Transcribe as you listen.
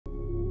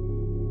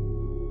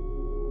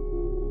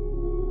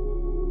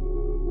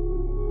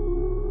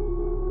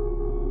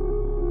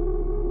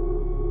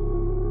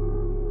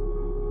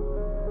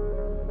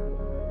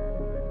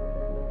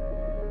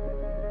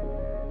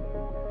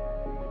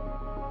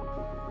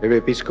Every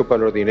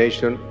Episcopal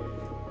ordination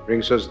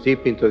brings us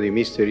deep into the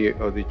mystery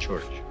of the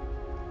Church,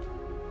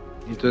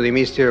 into the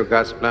mystery of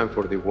God's plan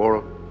for the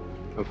world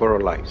and for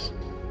our lives.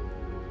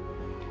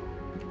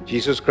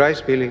 Jesus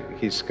Christ built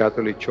His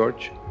Catholic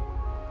Church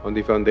on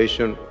the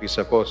foundation of His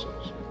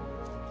apostles,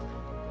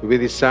 to be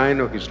the sign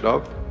of His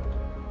love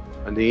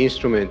and the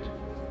instrument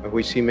by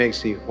which He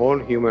makes the whole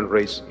human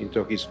race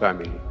into His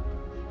family,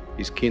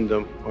 His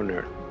kingdom on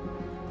earth.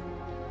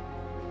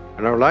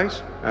 And our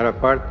lives are a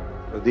part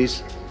of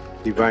this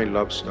divine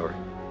love story.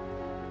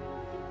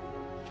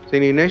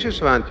 St.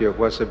 Ignatius of Antioch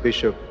was a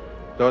bishop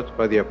taught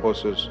by the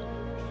apostles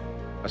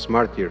as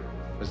martyr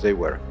as they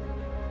were.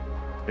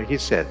 And he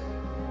said,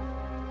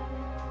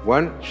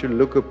 "One should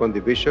look upon the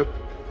bishop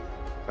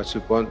as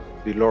upon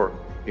the Lord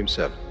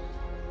Himself."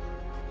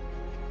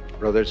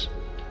 Brothers,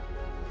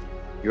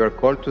 you are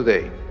called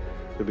today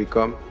to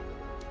become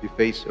the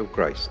face of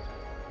Christ,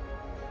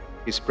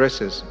 His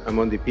presence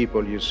among the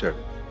people you serve.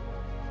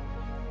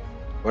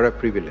 What a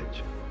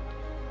privilege.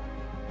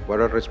 What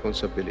a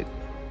responsibility.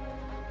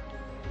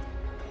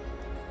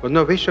 But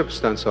no bishop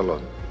stands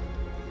alone.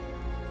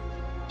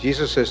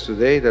 Jesus says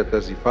today that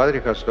as the Father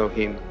has loved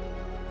Him,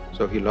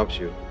 so He loves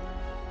you.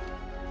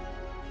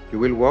 You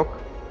will walk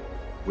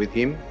with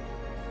Him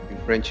in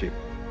friendship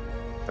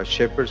as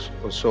shepherds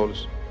of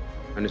souls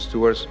and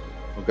stewards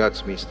of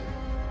God's mystery.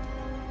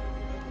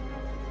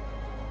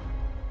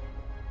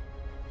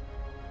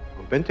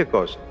 On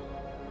Pentecost,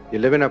 the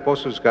 11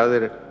 apostles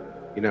gathered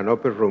in an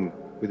upper room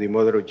with the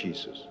mother of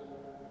Jesus.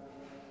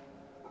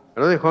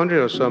 Another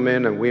 100 or so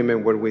men and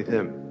women were with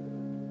them.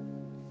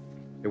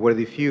 They were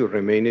the few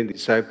remaining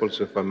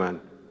disciples of a man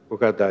who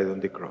had died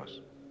on the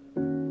cross.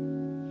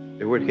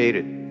 They were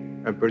hated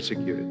and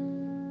persecuted.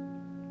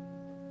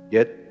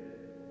 Yet,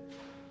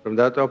 from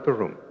that upper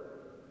room,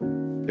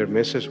 their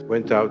message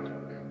went out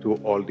to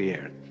all the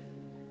earth.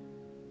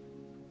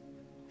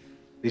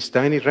 This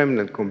tiny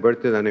remnant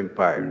converted an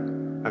empire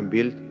and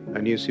built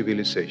a new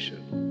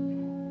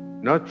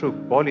civilization, not through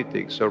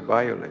politics or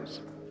violence,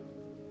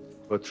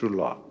 but through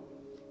love.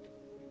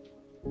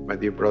 My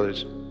dear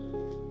brothers,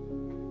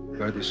 you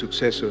are the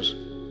successors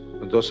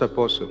of those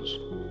apostles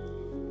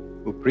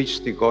who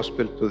preached the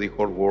gospel to the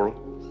whole world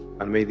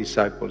and made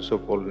disciples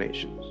of all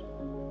nations.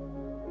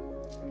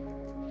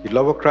 The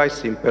love of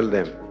Christ impelled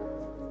them,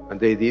 and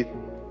they did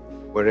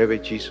wherever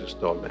Jesus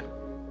told them.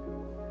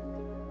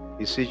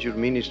 This is your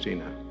ministry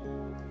now.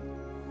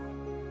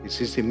 This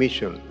is the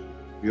mission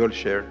we all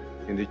share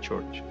in the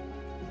Church,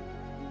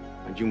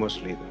 and you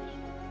must lead us.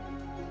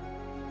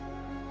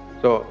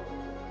 So,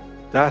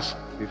 task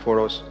before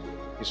us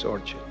is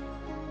urgent.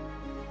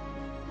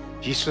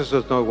 Jesus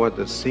does not want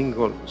a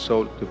single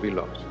soul to be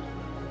lost.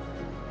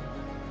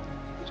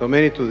 So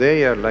many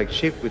today are like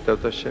sheep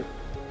without a shepherd,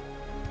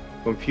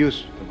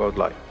 confused about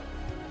life,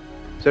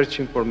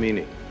 searching for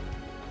meaning,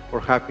 for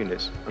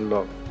happiness and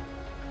love.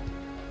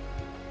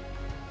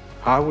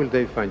 How will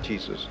they find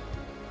Jesus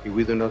if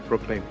we do not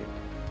proclaim Him?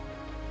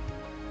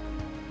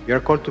 We are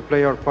called to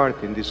play our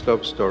part in this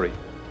love story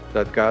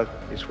that God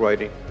is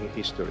writing in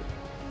history.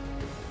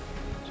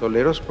 So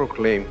let us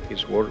proclaim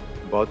His word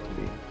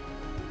boldly,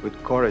 with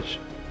courage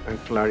and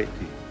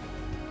clarity,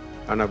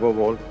 and above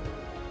all,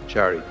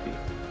 charity.